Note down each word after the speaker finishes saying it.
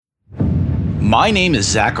My name is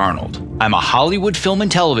Zach Arnold. I'm a Hollywood film and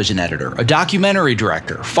television editor, a documentary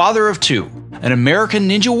director, father of two, an American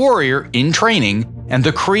Ninja Warrior in training, and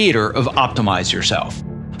the creator of Optimize Yourself.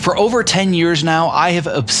 For over 10 years now, I have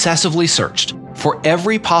obsessively searched for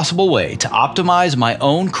every possible way to optimize my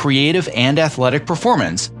own creative and athletic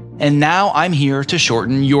performance, and now I'm here to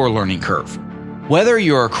shorten your learning curve. Whether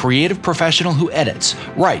you're a creative professional who edits,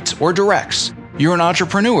 writes, or directs, you're an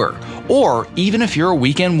entrepreneur, or even if you're a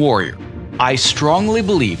weekend warrior, I strongly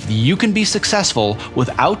believe that you can be successful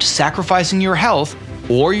without sacrificing your health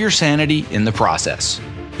or your sanity in the process.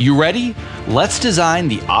 You ready? Let's design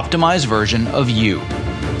the optimized version of you.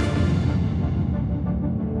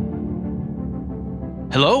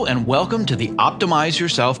 Hello and welcome to the Optimize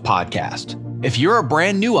Yourself podcast. If you're a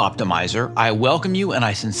brand new optimizer, I welcome you and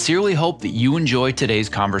I sincerely hope that you enjoy today's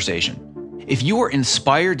conversation. If you are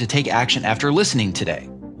inspired to take action after listening today,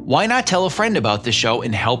 why not tell a friend about this show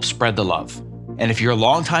and help spread the love? And if you're a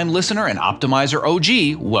longtime listener and Optimizer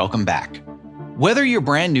OG, welcome back. Whether you're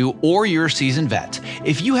brand new or you're a seasoned vet,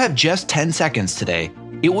 if you have just 10 seconds today,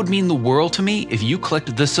 it would mean the world to me if you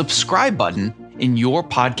clicked the subscribe button in your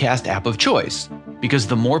podcast app of choice. Because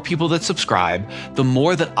the more people that subscribe, the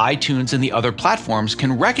more that iTunes and the other platforms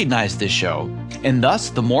can recognize this show, and thus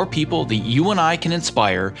the more people that you and I can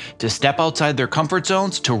inspire to step outside their comfort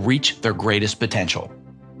zones to reach their greatest potential.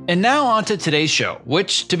 And now on to today's show,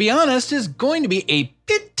 which, to be honest, is going to be a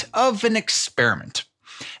bit of an experiment.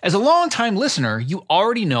 As a longtime listener, you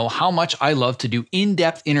already know how much I love to do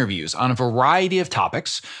in-depth interviews on a variety of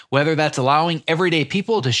topics, whether that's allowing everyday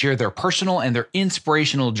people to share their personal and their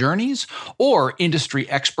inspirational journeys, or industry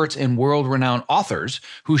experts and world-renowned authors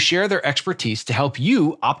who share their expertise to help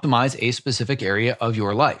you optimize a specific area of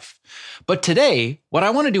your life. But today, what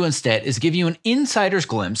I want to do instead is give you an insider's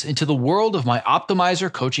glimpse into the world of my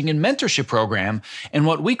Optimizer coaching and mentorship program and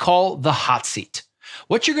what we call the hot seat.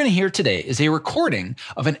 What you're going to hear today is a recording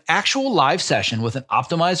of an actual live session with an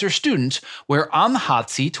Optimizer student where on the hot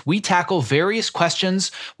seat, we tackle various questions,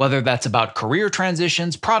 whether that's about career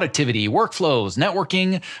transitions, productivity, workflows,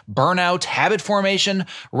 networking, burnout, habit formation,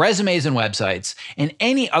 resumes and websites, and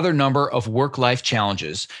any other number of work-life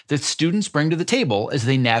challenges that students bring to the table as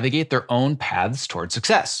they navigate their own paths toward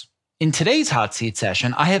success. In today's hot seat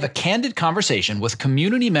session, I have a candid conversation with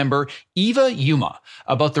community member Eva Yuma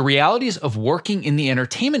about the realities of working in the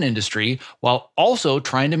entertainment industry while also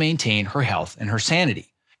trying to maintain her health and her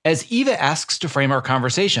sanity. As Eva asks to frame our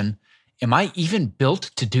conversation, am I even built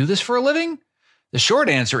to do this for a living? The short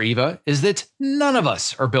answer, Eva, is that none of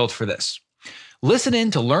us are built for this. Listen in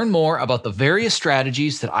to learn more about the various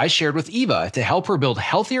strategies that I shared with Eva to help her build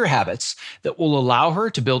healthier habits that will allow her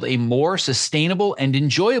to build a more sustainable and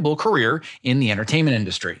enjoyable career in the entertainment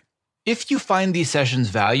industry. If you find these sessions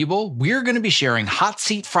valuable, we're going to be sharing Hot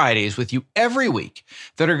Seat Fridays with you every week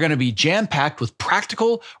that are going to be jam-packed with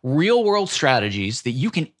practical, real-world strategies that you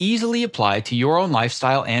can easily apply to your own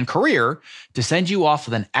lifestyle and career to send you off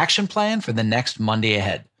with an action plan for the next Monday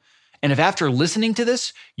ahead. And if after listening to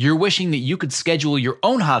this, you're wishing that you could schedule your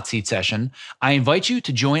own hot seat session, I invite you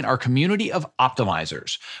to join our community of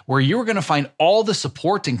optimizers, where you're going to find all the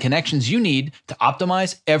support and connections you need to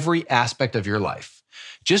optimize every aspect of your life.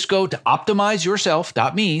 Just go to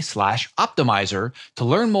optimizeyourself.me/optimizer to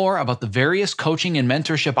learn more about the various coaching and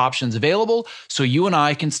mentorship options available so you and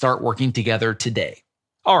I can start working together today.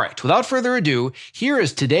 All right, without further ado, here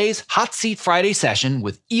is today's Hot Seat Friday session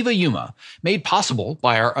with Eva Yuma, made possible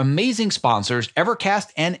by our amazing sponsors Evercast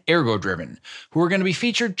and ErgoDriven, who are going to be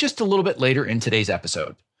featured just a little bit later in today's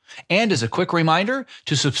episode. And as a quick reminder,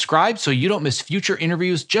 to subscribe so you don't miss future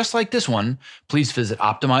interviews just like this one, please visit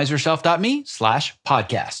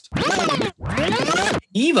optimizeyourself.me/podcast.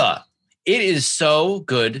 Eva, it is so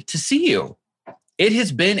good to see you. It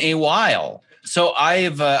has been a while. So I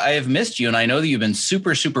have missed you, and I know that you've been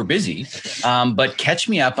super, super busy, but catch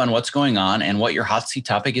me up on what's going on and what your hot seat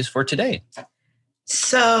topic is for today.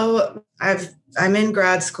 So I'm in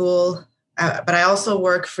grad school, but I also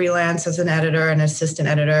work freelance as an editor and assistant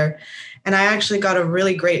editor. And I actually got a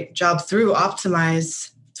really great job through the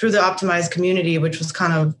Optimize community, which was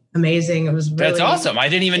kind of amazing. It was really, that's awesome. I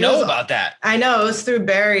didn't even know about that. I know, it was through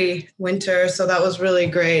Barry Winter. So that was really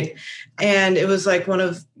great. And it was like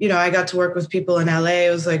I got to work with people in LA.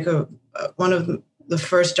 It was like one of the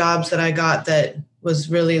first jobs that I got that was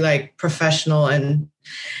really like professional. And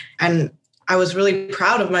I was really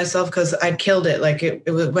proud of myself because I killed it. Like it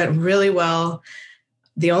went really well.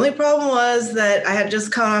 The only problem was that I had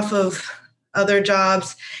just come off of other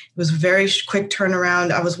jobs. It was a very quick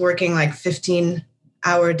turnaround. I was working like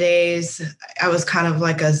 15-hour days. I was kind of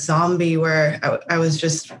like a zombie where I was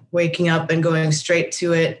just waking up and going straight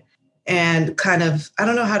to it. and kind of, I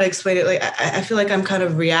don't know how to explain it. Like, I feel like I'm kind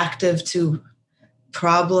of reactive to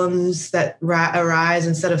problems that arise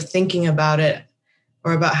instead of thinking about it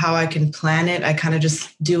or about how I can plan it. I kind of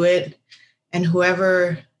just do it. And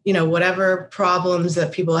whoever, whatever problems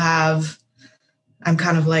that people have, I'm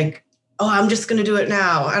kind of like, oh, I'm just going to do it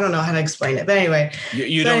now. I don't know how to explain it. But anyway.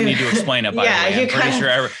 You don't need to explain it, by the way. I'm pretty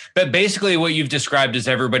sure. But basically what you've described is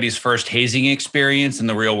everybody's first hazing experience in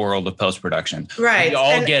the real world of post-production. Right. We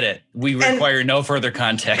all get it. We require no further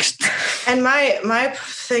context. And my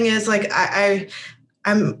thing is, like, I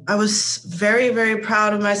was very, very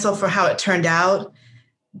proud of myself for how it turned out.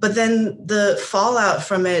 But then the fallout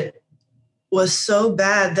from it was so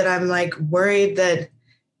bad that I'm like worried that,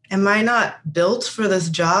 am I not built for this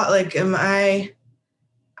job? Like, is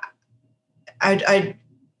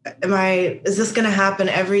this going to happen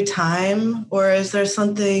every time? Or is there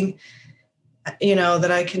something,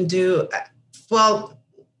 that I can do? Well,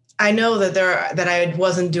 I know that I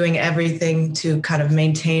wasn't doing everything to kind of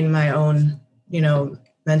maintain my own,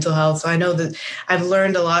 mental health. So I know that I've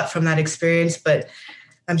learned a lot from that experience, but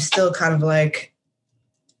I'm still kind of like,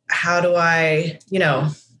 how do I,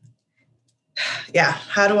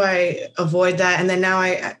 how do I avoid that? And then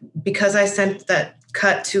now because I sent that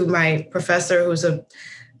cut to my professor, who's a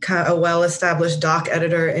well-established doc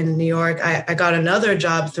editor in New York, I got another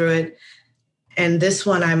job through it. And this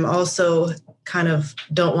one, I'm also kind of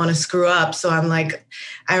don't want to screw up. So I'm like,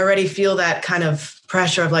 I already feel that kind of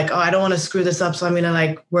pressure of like, oh, I don't want to screw this up. So I'm going to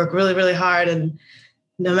like work really, really hard. And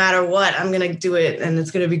no matter what, I'm going to do it and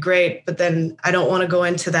it's going to be great. But then I don't want to go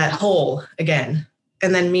into that hole again.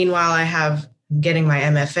 And then meanwhile, I'm getting my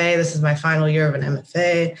MFA. This is my final year of an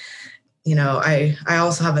MFA. I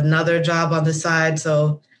also have another job on the side.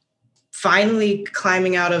 So finally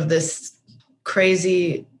climbing out of this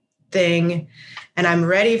crazy thing, and I'm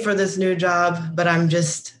ready for this new job, but I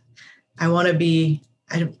want to be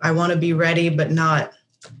ready, but not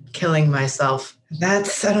killing myself. I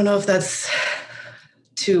don't know if that's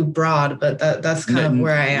too broad, but that's kind of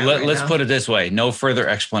where I am. Let's put it this way. No further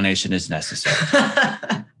explanation is necessary.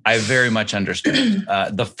 I very much understand.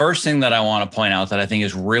 The first thing that I want to point out that I think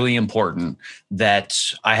is really important, that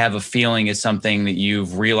I have a feeling is something that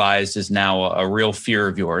you've realized is now a real fear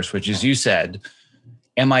of yours, which is, you said,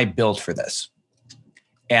 am I built for this?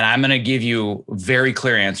 And I'm going to give you a very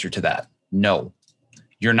clear answer to that. No,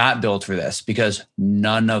 you're not built for this, because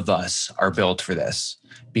none of us are built for this,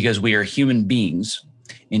 because we are human beings.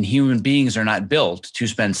 And human beings are not built to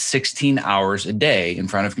spend 16 hours a day in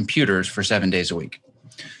front of computers for 7 days a week.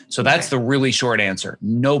 So that's the really short answer.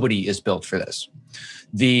 Nobody is built for this.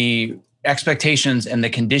 The expectations and the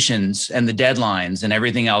conditions and the deadlines and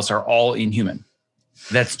everything else are all inhuman.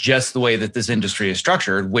 That's just the way that this industry is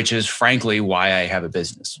structured, which is frankly why I have a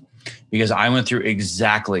business. Because I went through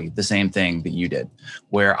exactly the same thing that you did,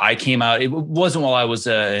 where I came out. It wasn't while I was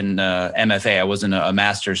in MFA. I wasn't a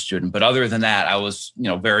master's student, but other than that, I was,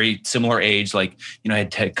 very similar age. Like,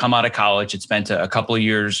 had come out of college, had spent a couple of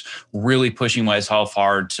years really pushing myself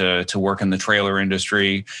hard to work in the trailer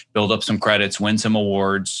industry, build up some credits, win some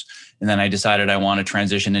awards. And then I decided I want to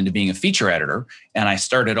transition into being a feature editor. And I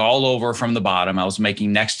started all over from the bottom. I was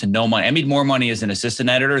making next to no money. I made more money as an assistant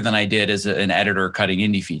editor than I did as an editor cutting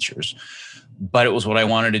indie features. But it was what I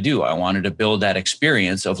wanted to do. I wanted to build that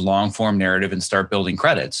experience of long form narrative and start building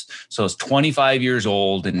credits. So I was 25 years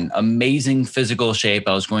old in amazing physical shape.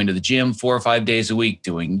 I was going to the gym 4 or 5 days a week,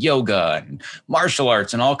 doing yoga and martial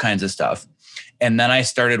arts and all kinds of stuff. And then I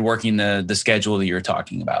started working the schedule that you're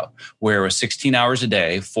talking about, where it was 16 hours a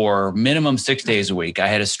day for minimum 6 days a week. I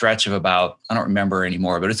had a stretch of about, I don't remember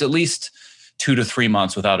anymore, but it's at least 2 to 3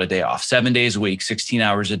 months without a day off, 7 days a week, 16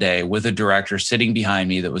 hours a day with a director sitting behind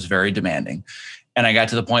me that was very demanding. And I got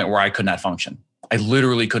to the point where I could not function. I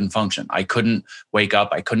literally couldn't function. I couldn't wake up.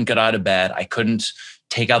 I couldn't get out of bed. I couldn't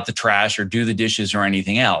take out the trash or do the dishes or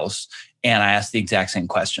anything else. And I asked the exact same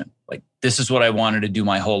question. Like, this is what I wanted to do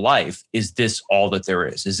my whole life. Is this all that there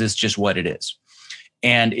is? Is this just what it is?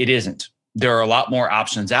 And it isn't. There are a lot more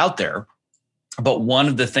options out there. But one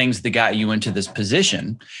of the things that got you into this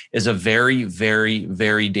position is a very, very,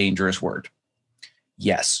 very dangerous word.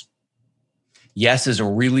 Yes. Yes is a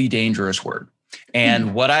really dangerous word.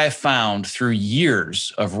 And what I have found through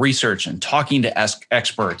years of research and talking to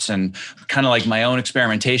experts and kind of like my own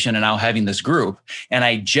experimentation and now having this group, and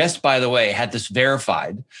I just, by the way, had this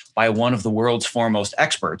verified by one of the world's foremost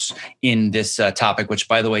experts in this topic, which,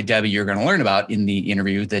 by the way, Debbie, you're going to learn about in the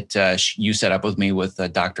interview that you set up with me with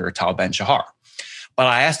Dr. Tal Ben-Shahar. But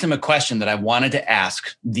I asked him a question that I wanted to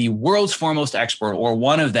ask the world's foremost expert, or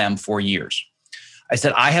one of them, for years. I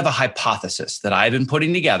said, I have a hypothesis that I've been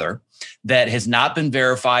putting together that has not been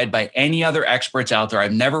verified by any other experts out there.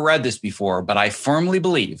 I've never read this before, but I firmly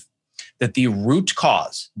believe that the root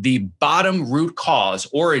cause, the bottom root cause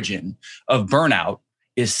origin of burnout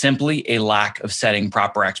is simply a lack of setting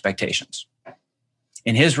proper expectations.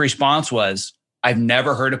 And his response was, I've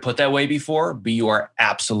never heard it put that way before, but you are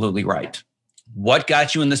absolutely right. What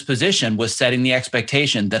got you in this position was setting the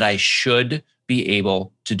expectation that I should be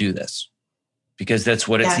able to do this, because that's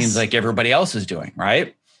what it seems like everybody else is doing,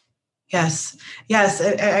 right? Yes.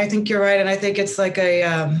 I think you're right. And I think it's like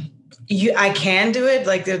I can do it,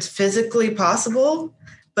 like it's physically possible,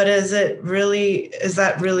 but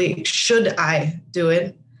should I do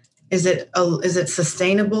it? Is it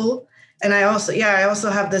sustainable? And I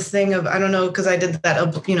also have this thing of, I don't know, because I did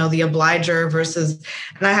that, the obliger versus,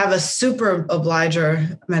 and I have a super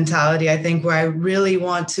obliger mentality, I think, where I really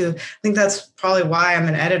want to, I think that's probably why I'm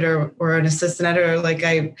an editor or an assistant editor. Like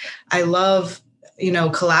I love,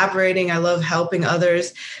 collaborating. I love helping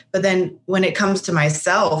others. But then when it comes to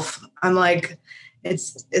myself, I'm like,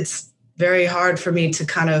 it's very hard for me to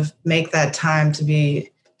kind of make that time to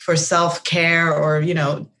be for self-care or,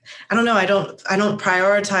 I don't know. I don't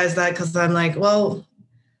prioritize that because I'm like, well,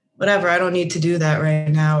 whatever. I don't need to do that right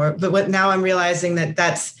now. Now I'm realizing that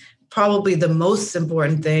that's probably the most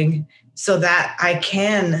important thing so that I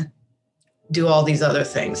can do all these other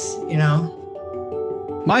things,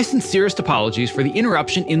 My sincerest apologies for the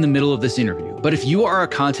interruption in the middle of this interview. But if you are a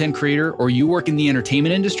content creator or you work in the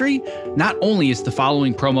entertainment industry, not only is the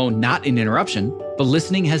following promo not an interruption, but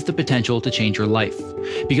listening has the potential to change your life,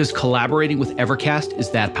 because collaborating with Evercast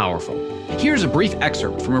is that powerful. Here's a brief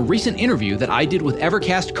excerpt from a recent interview that I did with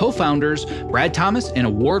Evercast co-founders Brad Thomas and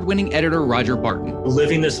award-winning editor Roger Barton.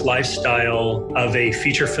 Living this lifestyle of a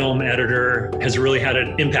feature film editor has really had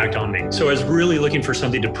an impact on me. So I was really looking for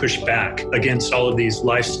something to push back against all of these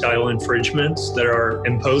lifestyle infringements that are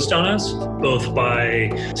imposed on us, both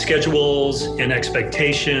by schedules and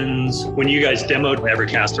expectations. When you guys demoed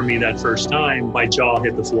Evercast for me that first time, my jaw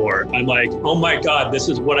hit the floor. I'm like, oh my God, this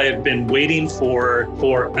is what I have been waiting for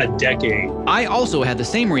a decade. I also had the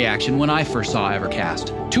same reaction when I first saw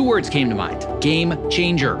Evercast. 2 words came to mind: game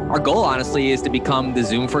changer. Our goal, honestly, is to become the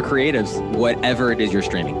Zoom for creatives, whatever it is you're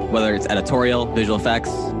streaming, whether it's editorial, visual effects,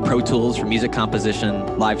 Pro Tools for music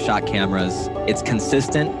composition, live shot cameras. It's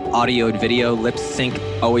consistent audio and video, lip sync,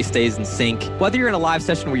 always stays in sync. Whether you're in a live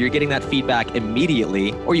session where you're getting that feedback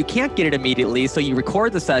immediately, or you can't get it immediately, so you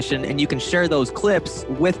record the session and you can share those clips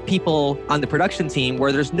with people on the production team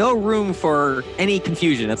where there's no room for any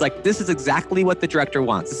confusion. It's like, this is exactly what the director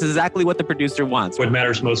wants. This is exactly what the producer wants. What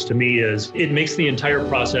matters most to me is it makes the entire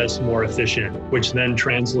process more efficient, which then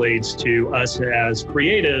translates to us as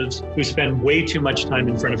creatives who spend way too much time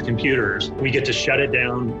in front of computers. We get to shut it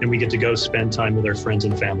down and we get to go spend time with our friends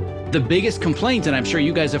and family. The biggest complaint, and I'm sure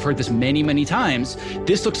you guys have heard this many, many times,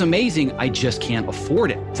 this looks amazing, I just can't afford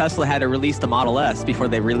it. Tesla had to release the Model S before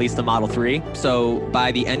they released the Model 3. So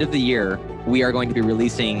by the end of the year, we are going to be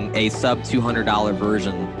releasing a sub $200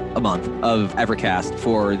 version a month of Evercast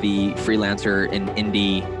for the freelancer and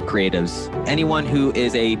indie creatives. Anyone who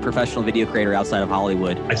is a professional video creator outside of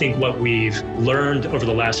Hollywood. I think what we've learned over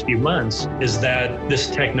the last few months is that this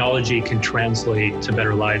technology can translate to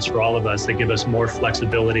better lives for all of us that give us more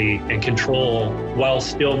flexibility and control while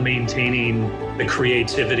still maintaining the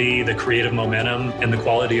creativity, the creative momentum, and the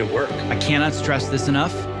quality of work. I cannot stress this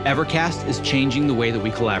enough. Evercast is changing the way that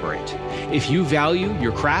we collaborate. If you value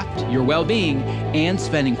your craft, your well-being, and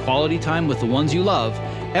spending quality time with the ones you love,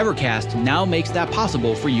 Evercast now makes that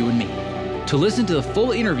possible for you and me. To listen to the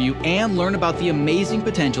full interview and learn about the amazing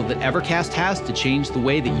potential that Evercast has to change the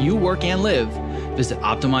way that you work and live, visit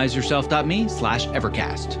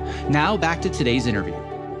optimizeyourself.me/Evercast. Now back to today's interview.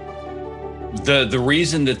 The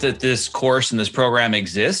reason that this course and this program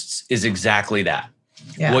exists is exactly that.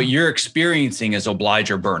 Yeah. What you're experiencing is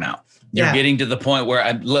obliger burnout. You're getting to the point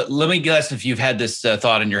where, let me guess if you've had this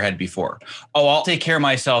thought in your head before. Oh, I'll take care of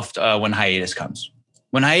myself when hiatus comes.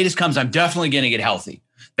 When hiatus comes, I'm definitely going to get healthy.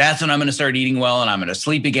 That's when I'm going to start eating well and I'm going to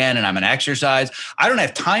sleep again and I'm going to exercise. I don't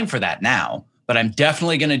have time for that now, but I'm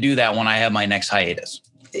definitely going to do that when I have my next hiatus.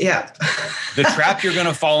 Yeah. The trap you're going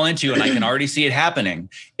to fall into, and I can already see it happening,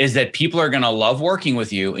 is that people are going to love working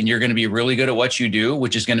with you and you're going to be really good at what you do,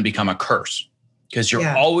 which is going to become a curse. Because you're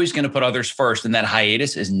always going to put others first, and that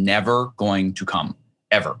hiatus is never going to come,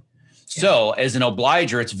 ever. Yeah. So as an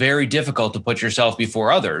obliger, it's very difficult to put yourself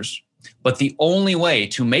before others. But the only way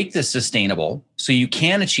to make this sustainable so you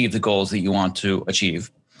can achieve the goals that you want to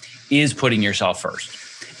achieve is putting yourself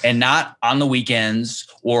first. and not on the weekends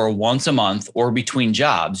or once a month or between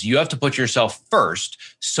jobs. You have to put yourself first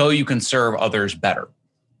so you can serve others better.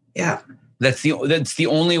 Yeah. That's the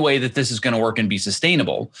only way that this is going to work and be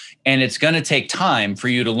sustainable. And it's going to take time for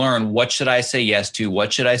you to learn, what should I say yes to?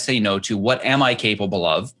 What should I say no to? What am I capable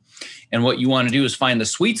of? And what you want to do is find the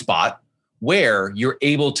sweet spot where you're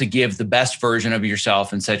able to give the best version of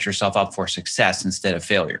yourself and set yourself up for success instead of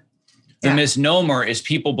failure. The misnomer is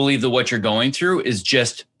people believe that what you're going through is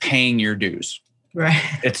just paying your dues. Right.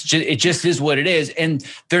 It just is what it is. And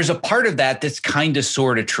there's a part of that that's kind of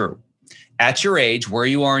sort of true. At your age, where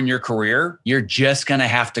you are in your career, you're just going to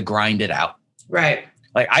have to grind it out. Right.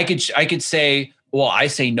 Like I could say, well, I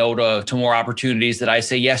say no to more opportunities that I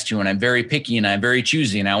say yes to, and I'm very picky and I'm very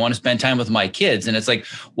choosy and I want to spend time with my kids. And it's like,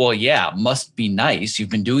 well, yeah, must be nice. You've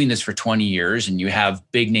been doing this for 20 years and you have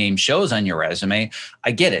big name shows on your resume.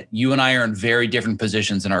 I get it. You and I are in very different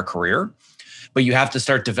positions in our career, but you have to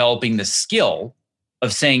start developing the skill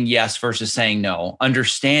of saying yes versus saying no,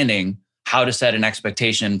 understanding how to set an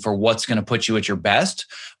expectation for what's going to put you at your best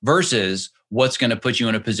versus what's going to put you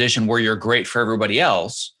in a position where you're great for everybody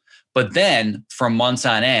else. But then from months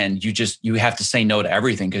on end, you have to say no to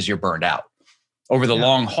everything because you're burned out. Over the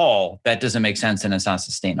long haul, that doesn't make sense and it's not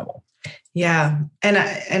sustainable. Yeah. And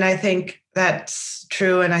I think that's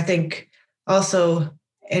true. And I think also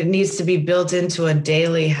it needs to be built into a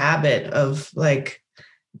daily habit of, like,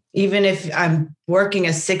 even if I'm working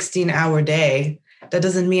a 16-hour day, that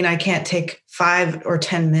doesn't mean I can't take 5 or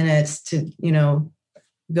 10 minutes to,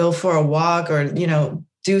 go for a walk or,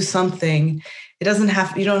 do something. You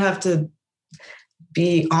don't have to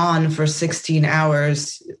be on for 16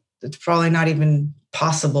 hours. It's probably not even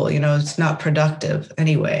possible. It's not productive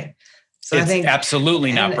anyway. So it's I think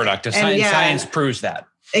absolutely not productive. Science proves that.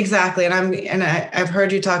 Exactly. And I've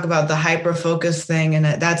heard you talk about the hyper focus thing. And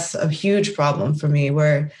that's a huge problem for me,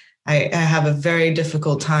 where I have a very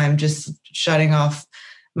difficult time just shutting off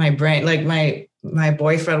my brain. Like my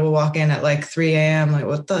boyfriend will walk in at like 3 a.m. Like,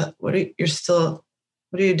 what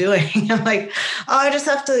are you doing? I'm like, oh, I just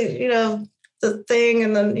have to, the thing.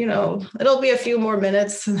 And then, it'll be a few more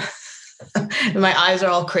minutes. And my eyes are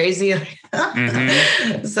all crazy.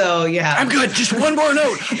 Mm-hmm. So, yeah. I'm good. Just one more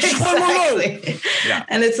note. Just one more note. Yeah.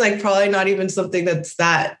 And it's like probably not even something that's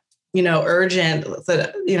that, urgent.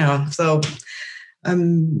 That, so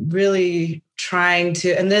I'm really trying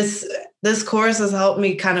to, and this course has helped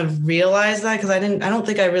me kind of realize that, because I don't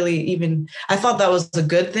think I really I thought that was a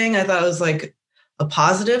good thing. I thought it was like a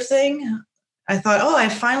positive thing. I thought, I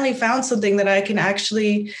finally found something that I can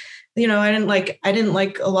actually, I didn't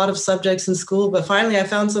like a lot of subjects in school, but finally I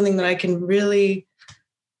found something that I can really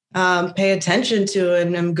pay attention to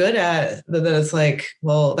and I'm good at. That it's like,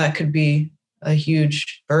 well, that could be a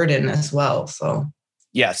huge burden as well. So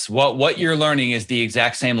yes, what you're learning is the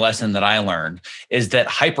exact same lesson that I learned, is that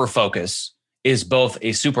hyperfocus is both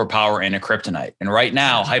a superpower and a kryptonite. And right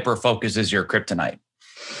now, hyperfocus is your kryptonite.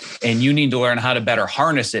 And you need to learn how to better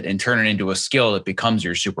harness it and turn it into a skill that becomes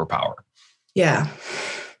your superpower. Yeah.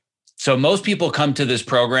 So most people come to this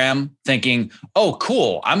program thinking, oh,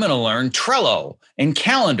 cool, I'm going to learn Trello and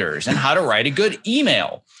calendars and how to write a good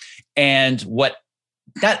email. And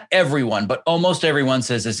not everyone, but almost everyone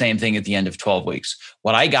says the same thing at the end of 12 weeks.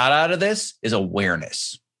 What I got out of this is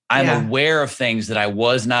awareness. I'm aware of things that I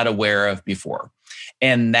was not aware of before.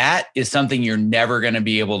 And that is something you're never going to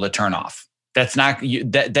be able to turn off. That's not,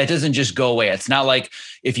 that doesn't just go away. It's not like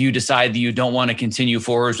if you decide that you don't want to continue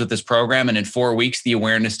forwards with this program and in 4 weeks, the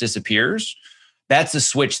awareness disappears. That's a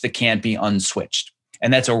switch that can't be unswitched.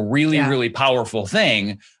 And that's a really, really powerful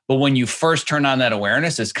thing. But when you first turn on that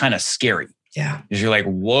awareness, it's kind of scary. Yeah. Because you're like,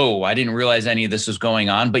 whoa, I didn't realize any of this was going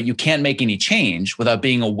on, but you can't make any change without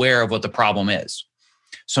being aware of what the problem is.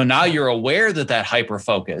 So now you're aware that hyper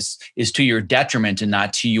focus is to your detriment and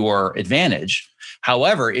not to your advantage.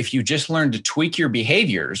 However, if you just learn to tweak your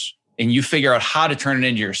behaviors and you figure out how to turn it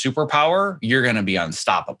into your superpower, you're going to be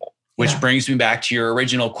unstoppable, which brings me back to your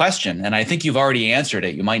original question. And I think you've already answered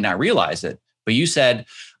it. You might not realize it, but you said,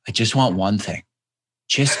 I just want one thing.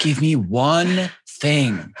 Just give me one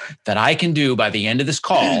thing that I can do by the end of this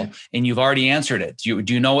call. And you've already answered it. Do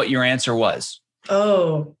you know what your answer was?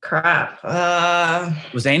 Oh, crap.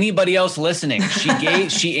 Was anybody else listening?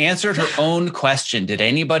 She answered her own question. Did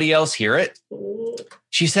anybody else hear it?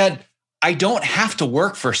 She said, I don't have to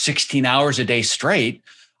work for 16 hours a day straight.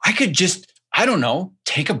 I could just,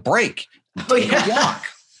 take a break, take a walk.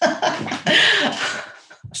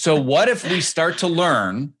 So what if we start to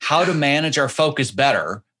learn how to manage our focus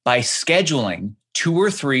better by scheduling 2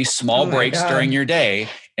 or 3 small breaks during your day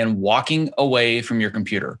and walking away from your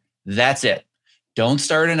computer? That's it. Don't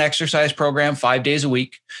start an exercise program 5 days a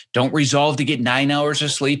week. Don't resolve to get 9 hours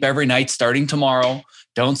of sleep every night starting tomorrow.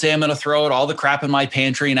 Don't say I'm going to throw out all the crap in my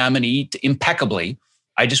pantry and I'm going to eat impeccably.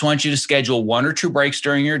 I just want you to schedule 1 or 2 breaks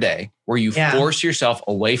during your day where you force yourself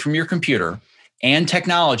away from your computer and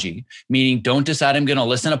technology, meaning don't decide I'm going to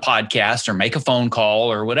listen to podcasts or make a phone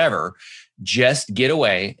call or whatever. Just get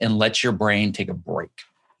away and let your brain take a break.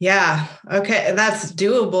 Yeah. Okay. That's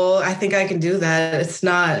doable. I think I can do that.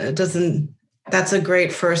 That's a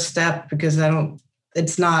great first step because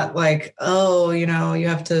it's not like, you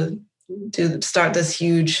have to start this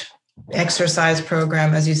huge exercise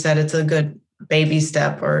program. As you said, it's a good baby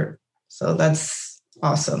step so that's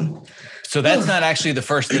awesome. So that's not actually the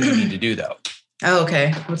first thing you need to do though. Oh,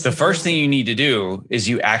 okay. What's the first thing you need to do is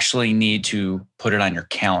you actually need to put it on your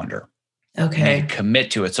calendar. Okay. And commit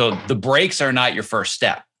to it. So the breaks are not your first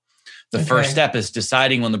step. The first step is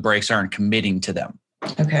deciding when the breaks are and committing to them.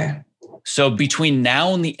 Okay. So between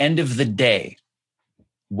now and the end of the day,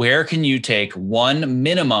 where can you take one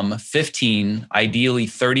minimum 15, ideally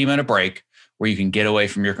 30-minute break where you can get away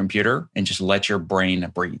from your computer and just let your brain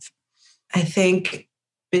breathe? I think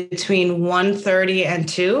between 1:30 and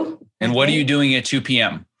 2. And what are you doing at 2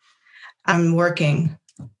 p.m.? I'm working.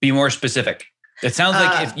 Be more specific. It sounds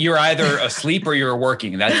like if you're either asleep or you're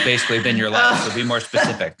working. That's basically been your life. So be more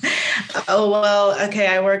specific. Oh, well, okay.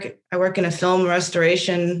 I work in a film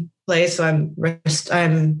restoration place. So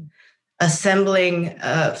I'm assembling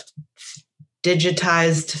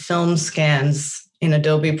digitized film scans in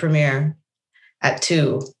Adobe Premiere at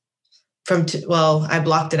 2. I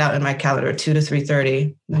blocked it out in my calendar, 2 to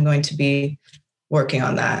 3:30. I'm going to be working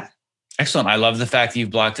on that. Excellent. I love the fact that you've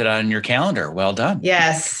blocked it out in your calendar. Well done.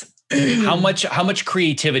 Yes. How much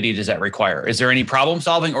creativity does that require? Is there any problem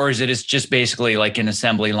solving, or is it just basically like an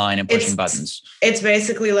assembly line and pushing buttons? It's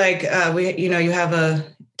basically like you have a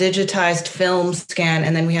digitized film scan,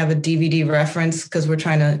 and then we have a DVD reference because we're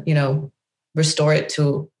trying to restore it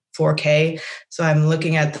to 4K. So I'm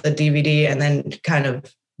looking at the DVD and then kind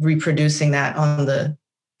of reproducing that on the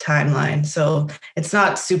timeline. So it's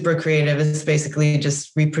not super creative. It's basically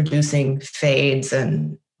just reproducing fades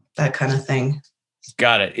and that kind of thing.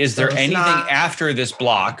 Got it. Is there anything after this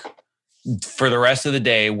block for the rest of the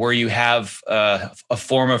day where you have a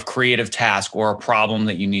form of creative task or a problem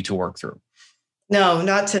that you need to work through? No,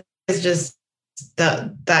 not to. It's just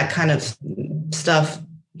that kind of stuff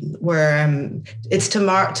where it's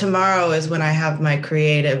tomorrow. Tomorrow is when I have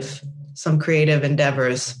some creative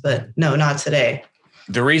endeavors, but no, not today.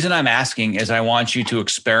 The reason I'm asking is I want you to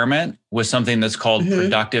experiment with something that's called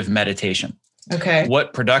productive meditation. Okay.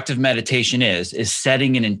 What productive meditation is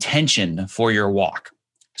setting an intention for your walk.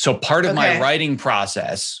 So part of my writing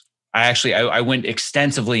process, I went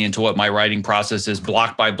extensively into what my writing process is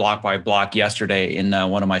block by block by block yesterday in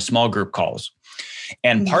one of my small group calls.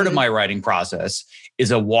 And part of my writing process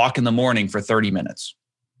is a walk in the morning for 30 minutes.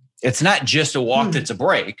 It's not just a walk that's a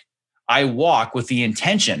break. I walk with the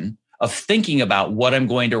intention of thinking about what I'm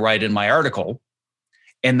going to write in my article.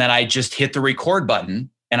 And then I just hit the record button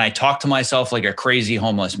and I talk to myself like a crazy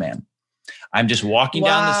homeless man. I'm just walking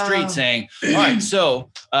down the street saying, all right, so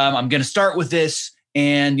I'm going to start with this.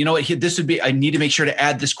 And you know what, I need to make sure to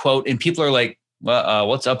add this quote. And people are like, well,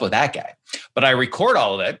 what's up with that guy? But I record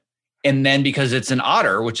all of it. And then because it's an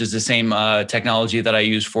Otter, which is the same technology that I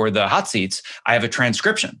use for the hot seats, I have a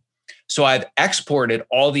transcription. So I've exported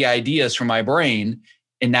all the ideas from my brain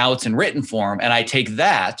and now it's in written form. And I take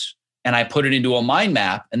that and I put it into a mind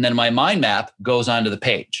map, and then my mind map goes onto the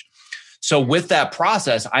page. So with that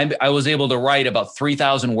process, I was able to write about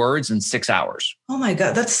 3,000 words in 6 hours. Oh my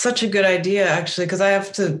God, that's such a good idea, actually, because I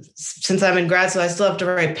have to, since I'm in grad school, I still have to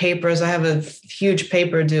write papers. I have a huge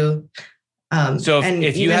paper due. So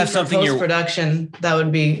if you have something post-production, that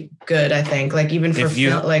would be good, I think. Like even for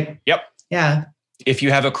yeah. If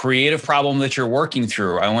you have a creative problem that you're working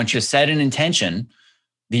through, I want you to set an intention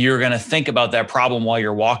that you're going to think about that problem while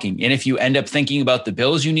you're walking. And if you end up thinking about the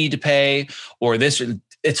bills you need to pay or this,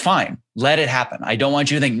 it's fine. Let it happen. I don't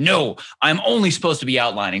want you to think, no, I'm only supposed to be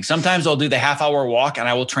outlining. Sometimes I'll do the half-hour walk and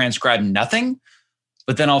I will transcribe nothing,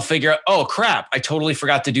 but then I'll figure out, oh crap, I totally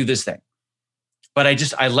forgot to do this thing. But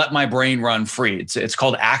I let my brain run free. It's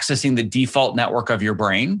called accessing the default network of your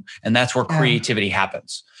brain. And that's where creativity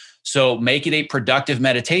happens. So make it a productive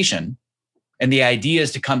meditation. And the idea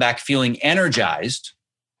is to come back feeling energized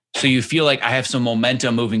So you feel like I have some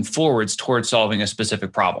momentum moving forwards towards solving a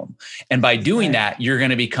specific problem. And by doing that, you're going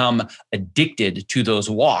to become addicted to those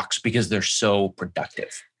walks because they're so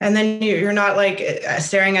productive. And then you're not like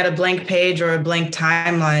staring at a blank page or a blank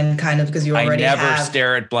timeline kind of because you already have. I never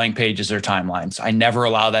stare at blank pages or timelines. I never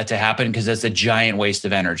allow that to happen because that's a giant waste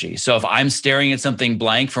of energy. So if I'm staring at something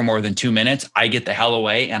blank for more than 2 minutes, I get the hell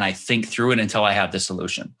away and I think through it until I have the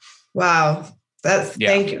solution. Wow.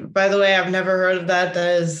 Thank you. By the way, I've never heard of that.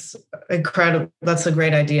 That is incredible. That's a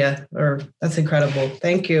great idea, or that's incredible.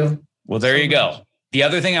 Thank you. Well, there you go. The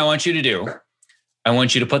other thing I want you to do, I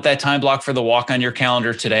want you to put that time block for the walk on your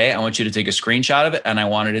calendar today. I want you to take a screenshot of it, and I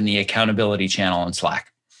want it in the accountability channel in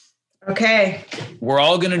Slack. Okay. We're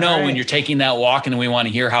all going to know when you're taking that walk, and we want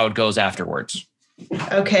to hear how it goes afterwards.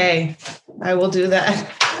 Okay. I will do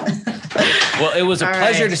that. Well, it was a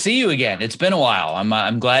pleasure to see you again. It's been a while.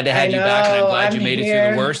 I'm glad to have you back, and I'm glad you made it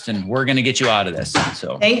through the worst, and we're going to get you out of this.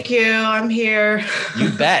 So thank you. I'm here. You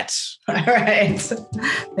bet. All right.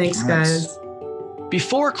 Thanks, guys.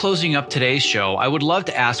 Before closing up today's show, I would love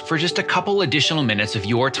to ask for just a couple additional minutes of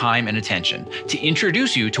your time and attention to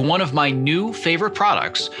introduce you to one of my new favorite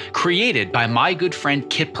products created by my good friend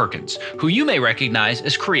Kit Perkins, who you may recognize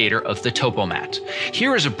as creator of the Topomat.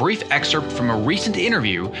 Here is a brief excerpt from a recent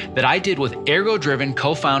interview that I did with Ergo-Driven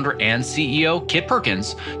co-founder and CEO Kit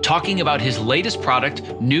Perkins, talking about his latest product,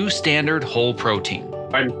 New Standard Whole Protein.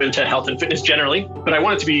 I'm into health and fitness generally, but I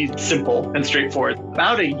want it to be simple and straightforward.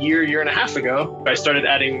 About a year and a half ago, I started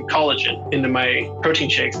adding collagen into my protein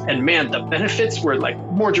shakes. And man, the benefits were like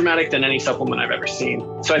more dramatic than any supplement I've ever seen.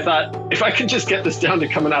 So I thought, if I could just get this down to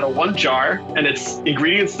coming out of one jar and it's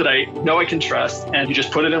ingredients that I know I can trust, and you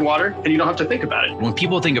just put it in water and you don't have to think about it. When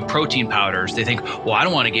people think of protein powders, they think, well, I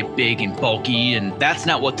don't want to get big and bulky. And that's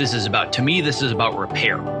not what this is about. To me, this is about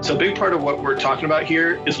repair. So a big part of what we're talking about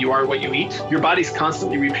here is you are what you eat. Your body's constantly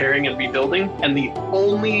repairing and rebuilding, and the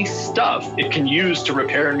only stuff it can use to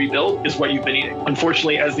repair and rebuild is what you've been eating.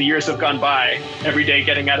 Unfortunately, as the years have gone by, every day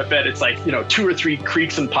getting out of bed, it's like, 2 or 3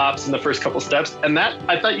 creaks and pops in the first couple steps. And that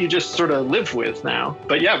I thought you just sort of lived with now.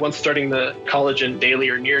 But yeah, once starting the collagen daily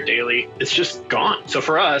or near daily, it's just gone. So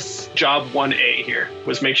for us, job 1A here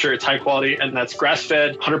was make sure it's high quality, and that's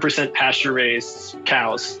grass-fed, 100% pasture-raised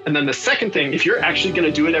cows. And then the second thing, if you're actually going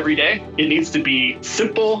to do it every day, it needs to be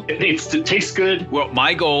simple. It needs to taste good. Well,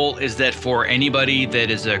 my goal is that for anybody that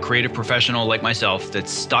is a creative professional like myself that's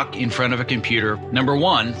stuck in front of a computer, number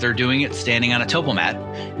one, they're doing it standing on a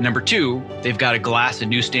Topomat. Number two, they've got a glass of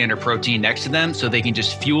New Standard Protein next to them so they can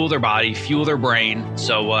just fuel their body, fuel their brain.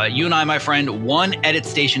 So you and I, my friend, one edit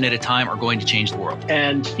station at a time are going to change the world.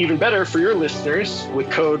 And even better for your listeners, with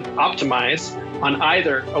code OPTIMIZE, on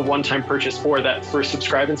either a one-time purchase or that first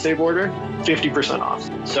subscribe and save order, 50% off.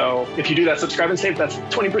 So if you do that subscribe and save, that's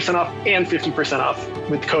 20% off and 50% off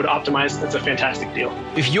with code OPTIMIZE. That's a fantastic deal.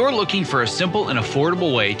 If you're looking for a simple and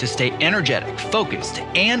affordable way to stay energetic, focused,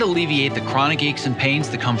 and alleviate the chronic aches and pains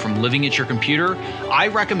that come from living at your computer, I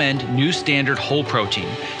recommend New Standard Whole Protein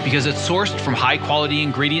because it's sourced from high-quality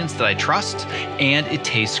ingredients that I trust, and it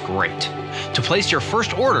tastes great. To place your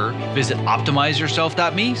first order, visit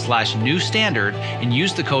optimizeyourself.me/newstandard and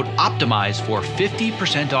use the code OPTIMIZE for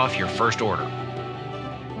 50% off your first order.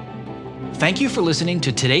 Thank you for listening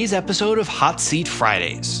to today's episode of Hot Seat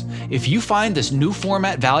Fridays. If you find this new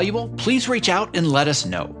format valuable, please reach out and let us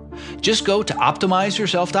know. Just go to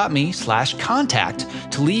optimizeyourself.me/contact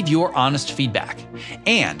to leave your honest feedback.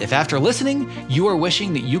 And if after listening, you are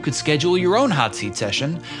wishing that you could schedule your own hot seat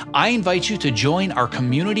session, I invite you to join our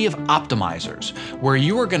community of optimizers, where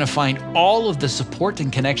you are going to find all of the support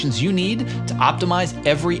and connections you need to optimize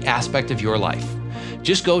every aspect of your life.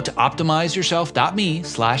 Just go to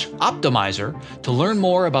optimizeyourself.me/optimizer to learn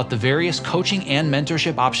more about the various coaching and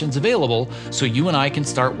mentorship options available so you and I can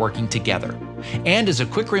start working together. And as a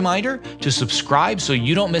quick reminder to subscribe so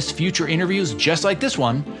you don't miss future interviews just like this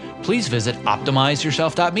one, please visit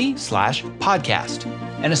optimizeyourself.me/podcast.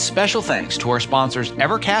 And a special thanks to our sponsors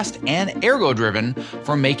Evercast and Ergo-Driven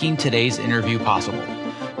for making today's interview possible.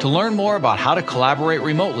 To learn more about how to collaborate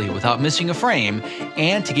remotely without missing a frame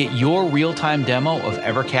and to get your real-time demo of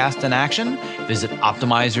Evercast in action, visit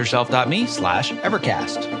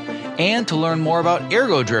optimizeyourself.me/Evercast. And to learn more about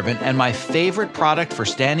Ergo-Driven and my favorite product for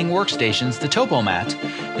standing workstations, the Topomat,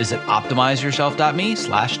 visit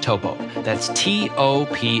optimizeyourself.me/Topo. That's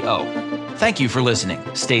TOPO. Thank you for listening.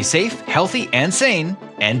 Stay safe, healthy, and sane,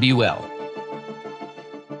 and be well.